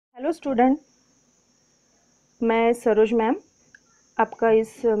Hello student, मैं Saroj ma'am आपका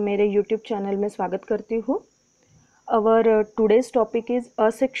इस मेरे यूट्यूब चैनल में स्वागत करती हूँ। अवर today's topic is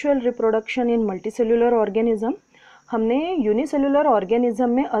asexual reproduction in multicellular organism. हमने यूनिसेल्युलर ऑर्गेनिज्म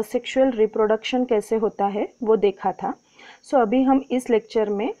में असेक्सुअल रिप्रोडक्शन कैसे होता है वो देखा था। अभी हम इस लेक्चर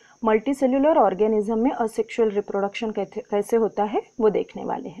में मल्टीसेल्युलर ऑर्गेनिज्म में असेक्सुअल रिप्रोडक्शन कैसे होता है वो देखने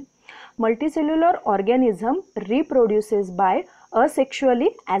वाले हैं। Multicellular organism reproduces bye asexually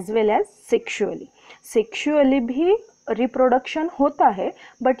as well as sexually. Sexually भी रिप्रोडक्शन होता है,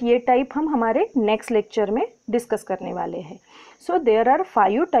 बट ये टाइप हम हमारे नेक्स्ट लेक्चर में डिस्कस करने वाले हैं। So there are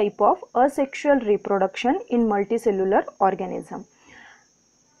 5 type of asexual reproduction in multicellular organism.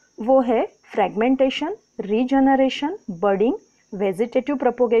 वो है fragmentation, regeneration, budding, vegetative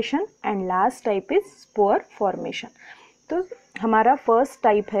propagation and last type is spore formation. तो हमारा फर्स्ट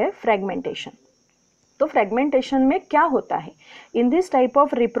टाइप है फ्रैगमेंटेशन। तो फ्रैगमेंटेशन में क्या होता है? In this type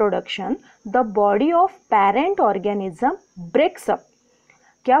of reproduction the body of parent organism breaks up.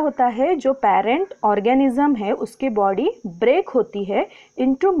 क्या होता है, जो पेरेंट ऑर्गेनिज्म है उसकी बॉडी ब्रेक होती है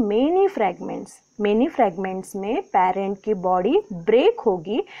into many fragments. Many fragments में पेरेंट की बॉडी ब्रेक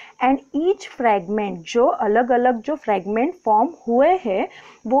होगी एंड ईच फ्रैगमेंट, जो अलग अलग जो फ्रैगमेंट फॉर्म हुए हैं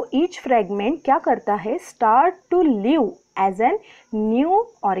वो ईच फ्रैगमेंट क्या करता है, start to live as an new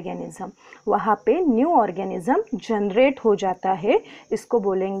organism. वहाँ पे न्यू ऑर्गेनिज्म जनरेट हो जाता है, इसको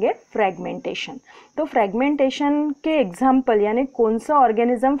बोलेंगे फ्रैगमेंटेशन। तो फ्रैगमेंटेशन के एग्जाम्पल यानी कौन सा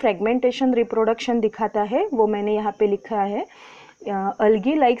ऑर्गेनिज्म फ्रैगमेंटेशन रिप्रोडक्शन दिखाता है वो मैंने यहाँ पे लिखा है।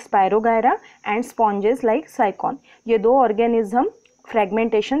 Algae like spirogyra and sponges like साइकॉन, ये दो ऑर्गेनिज्म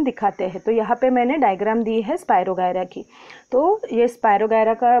फ्रैगमेंटेशन दिखाते हैं। तो यहाँ पे मैंने डायग्राम दी है स्पायरोगायरा की। तो ये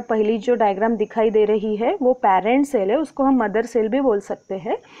स्पायरोगायरा का पहली जो डायग्राम दिखाई दे रही है वो पेरेंट सेल है, उसको हम मदर सेल भी बोल सकते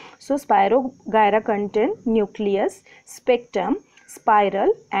हैं। सो spirogyra contain nucleus, spectrum,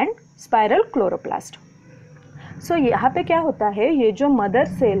 spiral and spiral chloroplast. सो यहाँ पे क्या होता है, ये जो मदर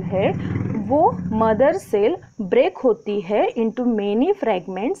सेल है वो मदर सेल ब्रेक होती है into many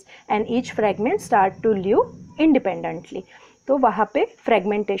fragments and each fragment start to live independently. तो वहाँ पे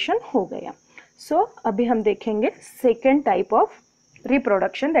फ्रैगमेंटेशन हो गया। सो अभी हम देखेंगे second type of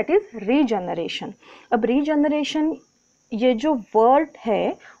reproduction, that is regeneration. अब रीजनरेशन ये जो वर्ड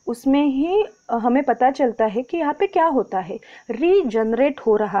है उसमें ही हमें पता चलता है कि यहाँ पे क्या होता है, रीजनरेट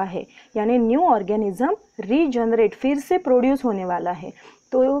हो रहा है, यानी न्यू ऑर्गेनिज्म रीजनरेट फिर से प्रोड्यूस होने वाला है।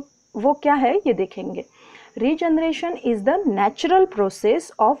 तो वो क्या है ये देखेंगे। Regeneration is the natural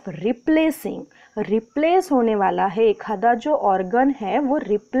process of replacing. Replace होने वाला है, एखादा जो ऑर्गन है वो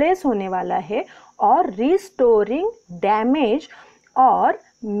रिप्लेस होने वाला है, और रिस्टोरिंग डैमेज और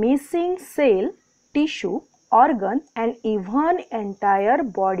missing cell, tissue, organ and even entire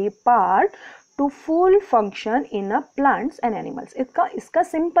body part to full function in a plants and animals। इसका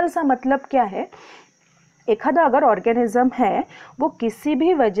सिंपल सा मतलब क्या है, एखादा अगर ऑर्गेनिज्म है वो किसी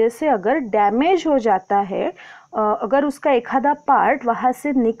भी वजह से अगर डैमेज हो जाता है, अगर उसका एखादा पार्ट वहाँ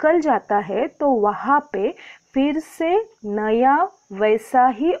से निकल जाता है तो वहाँ पे फिर से नया वैसा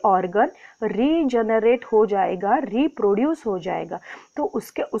ही ऑर्गन रीजनरेट हो जाएगा, रिप्रोड्यूस हो जाएगा। तो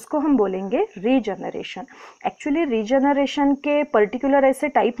उसको हम बोलेंगे रीजनरेशन। एक्चुअली रीजनरेशन के पर्टिकुलर ऐसे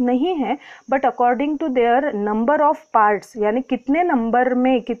टाइप नहीं है, but according to their number of parts, यानी कितने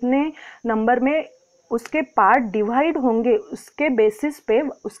नंबर में उसके पार्ट डिवाइड होंगे उसके बेसिस पे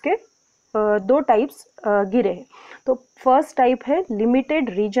उसके दो टाइप्स गिरे हैं। तो फर्स्ट टाइप है limited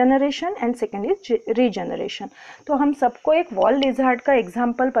regeneration and second is regeneration. तो हम सबको एक वॉल लिज़ार्ड का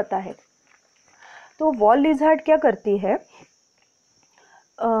एग्जाम्पल पता है। तो वॉल लिज़ार्ड क्या करती है,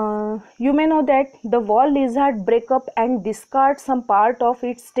 you may know that the wall lizard break up and discard some part of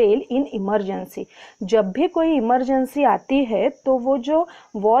its tail in emergency। जब भी कोई इमरजेंसी आती है तो वो जो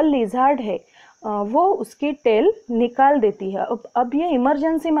वॉल लिज़ार्ड है वो उसकी टेल निकाल देती है। अब ये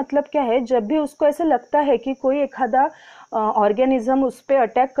इमरजेंसी मतलब क्या है, जब भी उसको ऐसे लगता है कि कोई एखादा ऑर्गेनिज्म उस पर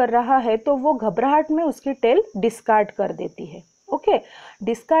अटैक कर रहा है तो वो घबराहट में उसकी टेल डिस्कार्ड कर देती है। Okay,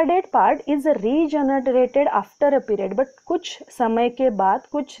 discarded part is regenerated after a period, but कुछ समय के बाद,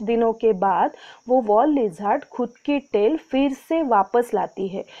 कुछ दिनों के बाद वो वॉल लिज़ार्ड खुद की टेल फिर से वापस लाती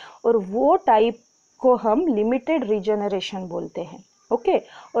है, और वो टाइप को हम लिमिटेड रीजनरेशन बोलते हैं। ओके,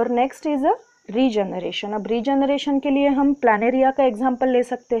 और नेक्स्ट इज अ रीजनरेशन। अब रीजनरेशन के लिए हम प्लानेरिया का एग्जांपल ले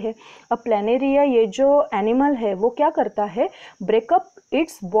सकते हैं। अब प्लानेरिया ये जो एनिमल है वो क्या करता है, breakup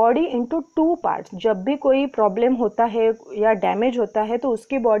its body into 2 parts. जब भी कोई प्रॉब्लम होता है या डैमेज होता है तो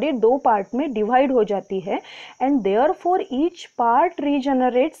उसकी बॉडी 2 पार्ट में डिवाइड हो जाती है, and therefore each part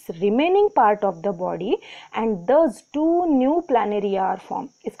regenerates remaining part of the body and दस 2 न्यू प्लानेरिया आर फॉर्म।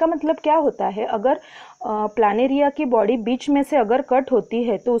 इसका मतलब क्या होता है, अगर प्लानेरिया की बॉडी बीच में से अगर कट होती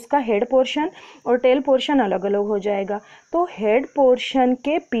है तो उसका हेड पोर्शन और टेल पोर्शन अलग अलग हो जाएगा। तो हेड पोर्शन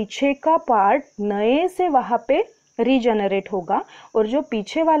के पीछे का पार्ट नए से वहाँ पे रीजनरेट होगा और जो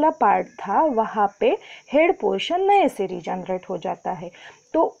पीछे वाला पार्ट था वहाँ पे हेड पोर्शन नए से रीजनरेट हो जाता है।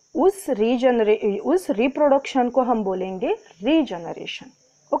 तो उस रिप्रोडक्शन को हम बोलेंगे रीजनरेशन।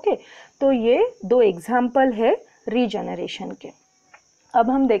 ओके, तो ये 2 एग्जाम्पल है रीजनरेशन के। अब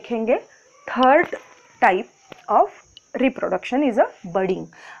हम देखेंगे third type of reproduction is a budding.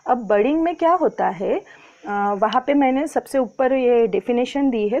 अब बडिंग में क्या होता है, वहाँ पे मैंने सबसे ऊपर ये डेफिनेशन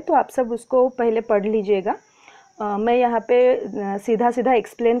दी है, तो आप सब उसको पहले पढ़ लीजिएगा। मैं यहाँ पे सीधा सीधा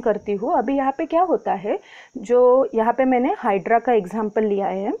एक्सप्लेन करती हूँ। अभी यहाँ पे क्या होता है, जो यहाँ पे मैंने हाइड्रा का एग्जाम्पल लिया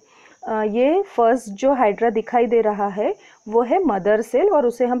है। ये फर्स्ट जो हाइड्रा दिखाई दे रहा है वो है मदर सेल, और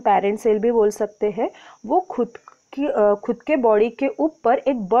उसे हम पेरेंट सेल भी बोल सकते हैं। वो खुद के बॉडी के ऊपर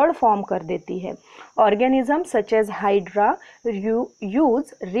एक बर्ड फॉर्म कर देती है। Organism such as hydra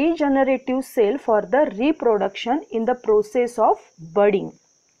use regenerative cell for the reproduction in the process of बर्डिंग।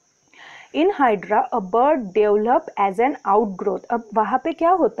 In hydra a bird develop as an outgrowth. अब वहाँ पे क्या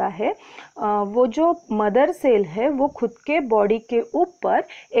होता है, वो जो मदर सेल है वो खुद के बॉडी के ऊपर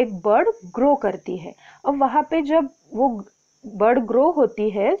एक बर्ड ग्रो करती है। अब वहाँ पे जब वो बर्ड ग्रो होती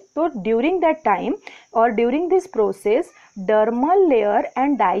है तो ड्यूरिंग दैट टाइम और during this process dermal layer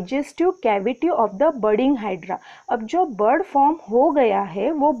and digestive cavity of the बर्डिंग hydra. अब जो बर्ड फॉर्म हो गया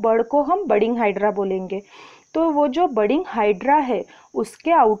है वो बर्ड को हम बर्डिंग हाइड्रा बोलेंगे। तो वो जो बर्डिंग हाइड्रा है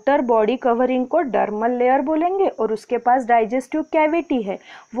उसके आउटर बॉडी कवरिंग को डर्मल लेयर बोलेंगे, और उसके पास डाइजेस्टिव कैविटी है।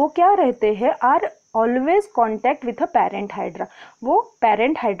 वो क्या रहते हैं, are always contact with a parent hydra. वो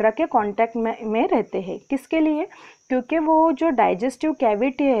पेरेंट हाइड्रा के कॉन्टैक्ट में रहते हैं। किसके लिए, क्योंकि वो जो डाइजेस्टिव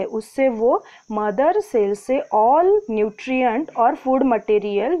कैविटी है उससे वो मदर सेल से ऑल न्यूट्रिएंट और फूड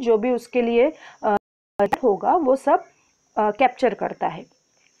मटेरियल जो भी उसके लिए होगा वो सब कैप्चर करता है।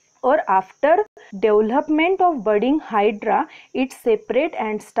 और after development of बर्डिंग hydra it separate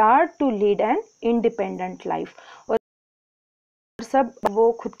and start to lead an independent life. और सब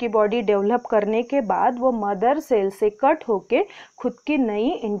वो खुद की बॉडी डेवलप करने के बाद वो मदर सेल से कट होके खुद की नई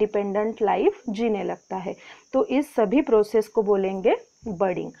इंडिपेंडेंट लाइफ जीने लगता है। तो इस सभी प्रोसेस को बोलेंगे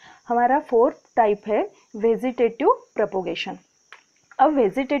बर्डिंग। हमारा फोर्थ टाइप है वेजिटेटिव प्रोपोगेशन। अब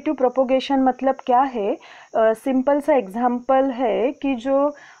वेजिटेटिव प्रोपोगेशन मतलब क्या है, सिंपल सा एग्जांपल है कि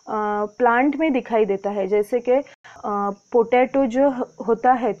जो प्लांट में दिखाई देता है, जैसे कि पोटैटो जो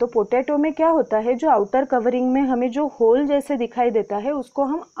होता है, तो पोटैटो में क्या होता है, जो आउटर कवरिंग में हमें जो होल जैसे दिखाई देता है उसको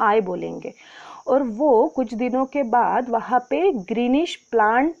हम आई बोलेंगे। और वो कुछ दिनों के बाद वहाँ पे ग्रीनिश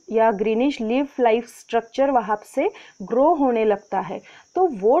प्लांट या ग्रीनिश लीफ लाइफ स्ट्रक्चर वहाँ से ग्रो होने लगता है। तो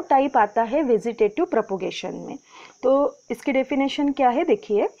वो टाइप आता है वेजिटेटिव प्रोपोगेशन में। तो इसकी डेफिनेशन क्या है,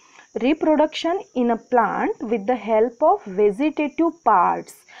 देखिए, reproduction in a plant with the help of vegetative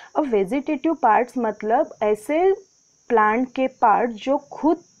parts. अब वेजिटेटिव पार्ट्स मतलब ऐसे प्लांट के पार्ट जो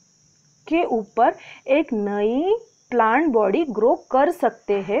खुद के ऊपर एक नई प्लांट बॉडी ग्रो कर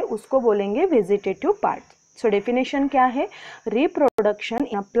सकते हैं, उसको बोलेंगे वेजिटेटिव पार्ट। सो डेफिनेशन क्या है, reproduction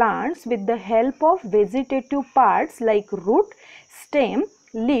in plants with the help of vegetative parts like root, stem,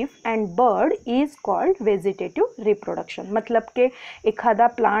 leaf and bird is called vegetative reproduction. मतलब कि एखादा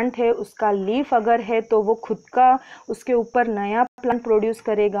प्लांट है, उसका लीफ अगर है तो वो खुद का उसके ऊपर नया प्लांट प्रोड्यूस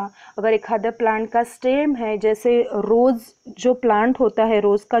करेगा। अगर एखादा प्लांट का स्टेम है, जैसे रोज़ जो प्लांट होता है,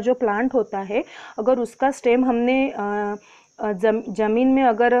 रोज़ का जो प्लांट होता है, अगर उसका स्टेम हमने ज़मीन में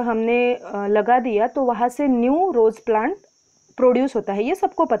अगर हमने लगा दिया तो वहाँ से न्यू रोज़ प्लांट प्रोड्यूस होता है, ये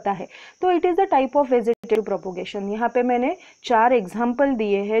सबको पता है। तो it is the type of vegetative propagation. यहाँ पे मैंने 4 एग्जाम्पल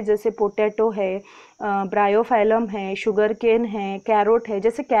दिए हैं, जैसे पोटैटो है, ब्रायोफाइलम है, शुगर केन है, कैरोट है।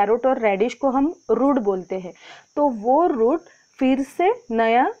 जैसे कैरोट और रेडिश को हम रूट बोलते हैं, तो वो रूट फिर से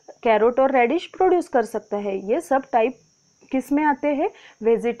नया कैरोट और रेडिश प्रोड्यूस कर सकता है। ये सब टाइप किस में आते हैं,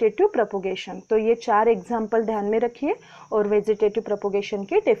 वेजिटेटिव प्रोपोगेशन। तो ये 4 एग्जाम्पल ध्यान में रखिए और वेजिटेटिव प्रोपोगेशन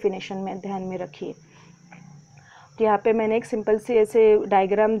के डेफिनेशन में ध्यान में रखिए। यहाँ पे मैंने एक सिंपल सी ऐसे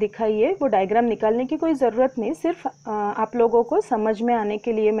डायग्राम दिखाई है, वो डायग्राम निकालने की कोई ज़रूरत नहीं, सिर्फ आप लोगों को समझ में आने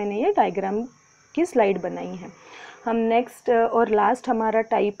के लिए मैंने ये डायग्राम की स्लाइड बनाई है। हम नेक्स्ट और लास्ट हमारा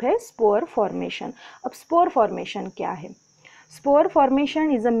टाइप है स्पोर फॉर्मेशन। अब स्पोर फॉर्मेशन क्या है, spore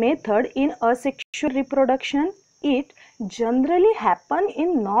formation is a method in asexual reproduction. It generally happen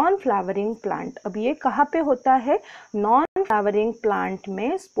in non flowering plant. अब ये कहाँ पे होता है, नॉन फ्लावरिंग प्लांट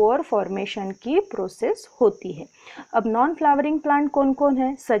में स्पोर फॉर्मेशन की प्रोसेस होती है। अब नॉन फ्लावरिंग प्लांट कौन कौन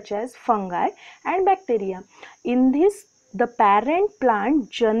है, such as fungi and bacteria. In this the parent plant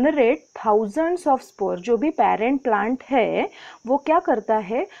generate thousands of spore. जो भी पेरेंट प्लांट है वो क्या करता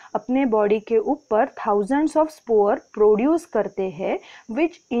है, अपने बॉडी के ऊपर थाउजेंड्स ऑफ स्पोर प्रोड्यूस करते हैं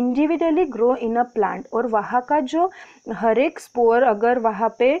विच individually grow in a plant. और वहाँ का जो हर एक स्पोर अगर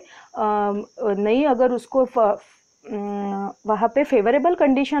वहाँ पे नहीं, अगर उसको वहाँ पे फेवरेबल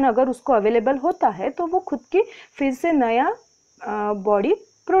कंडीशन अगर उसको अवेलेबल होता है तो वो खुद की फिर से नया बॉडी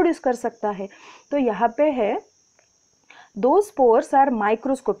प्रोड्यूस कर सकता है। तो यहाँ पे है दो स्पोर्स आर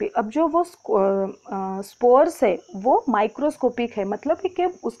माइक्रोस्कोपिक। अब जो वो स्पोर्स है वो माइक्रोस्कोपिक है, मतलब कि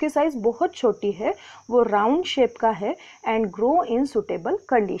उसकी साइज बहुत छोटी है, वो राउंड शेप का है and grow in suitable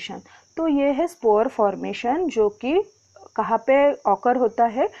condition. तो ये है स्पोर फॉर्मेशन, जो कि कहाँ पे ऑकर होता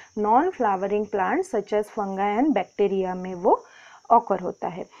है, non flowering plant such as fungi and bacteria में वो ऑकर होता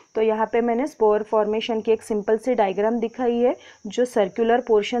है। तो यहाँ पे मैंने स्पोर फॉर्मेशन की एक सिंपल सी डायग्राम दिखाई है। जो सर्कुलर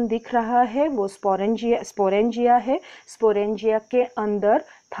पोर्शन दिख रहा है वो स्पोरेंजिया है। स्पोरेंजिया के अंदर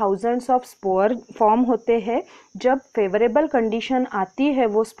थाउजेंड्स ऑफ स्पोर फॉर्म होते हैं। जब फेवरेबल कंडीशन आती है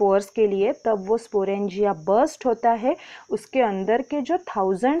वो स्पोर्स के लिए, तब वो स्पोरेंजिया बर्स्ट होता है। उसके अंदर के जो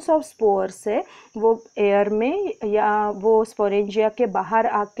थाउजेंड्स ऑफ स्पोर्स है वो एयर में या वो स्पोरेंजिया के बाहर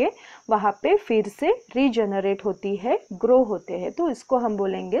आके वहाँ पे फिर से रीजनरेट होती है, ग्रो होते हैं। तो इसको हम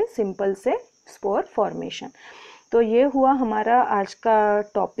बोलेंगे सिंपल से स्पोर फॉर्मेशन। तो ये हुआ हमारा आज का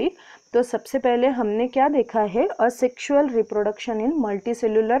टॉपिक। तो सबसे पहले हमने क्या देखा है, asexual reproduction in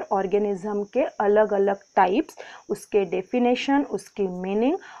multicellular organism के अलग अलग टाइप्स, उसके डेफिनेशन, उसकी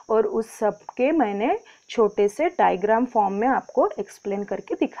मीनिंग, और उस सब के मैंने छोटे से डायग्राम फॉर्म में आपको एक्सप्लेन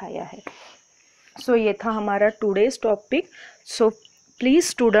करके दिखाया है। सो ये था हमारा today's topic. So please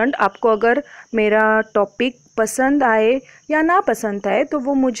student, आपको अगर मेरा टॉपिक पसंद आए या ना पसंद आए तो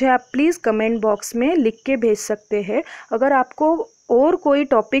वो मुझे आप प्लीज़ कमेंट बॉक्स में लिख के भेज सकते हैं। अगर आपको और कोई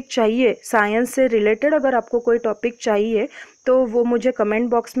टॉपिक चाहिए साइंस से रिलेटेड, अगर आपको कोई टॉपिक चाहिए तो वो मुझे कमेंट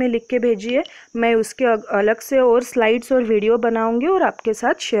बॉक्स में लिख के भेजिए। मैं उसके अलग से और स्लाइड्स और वीडियो बनाऊंगी और आपके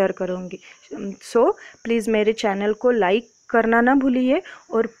साथ शेयर करूंगी। सो प्लीज़ मेरे चैनल को लाइक करना ना भूलिए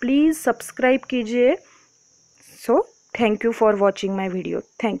और प्लीज़ सब्सक्राइब कीजिए। So thank you for watching my video.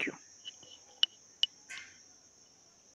 Thank you.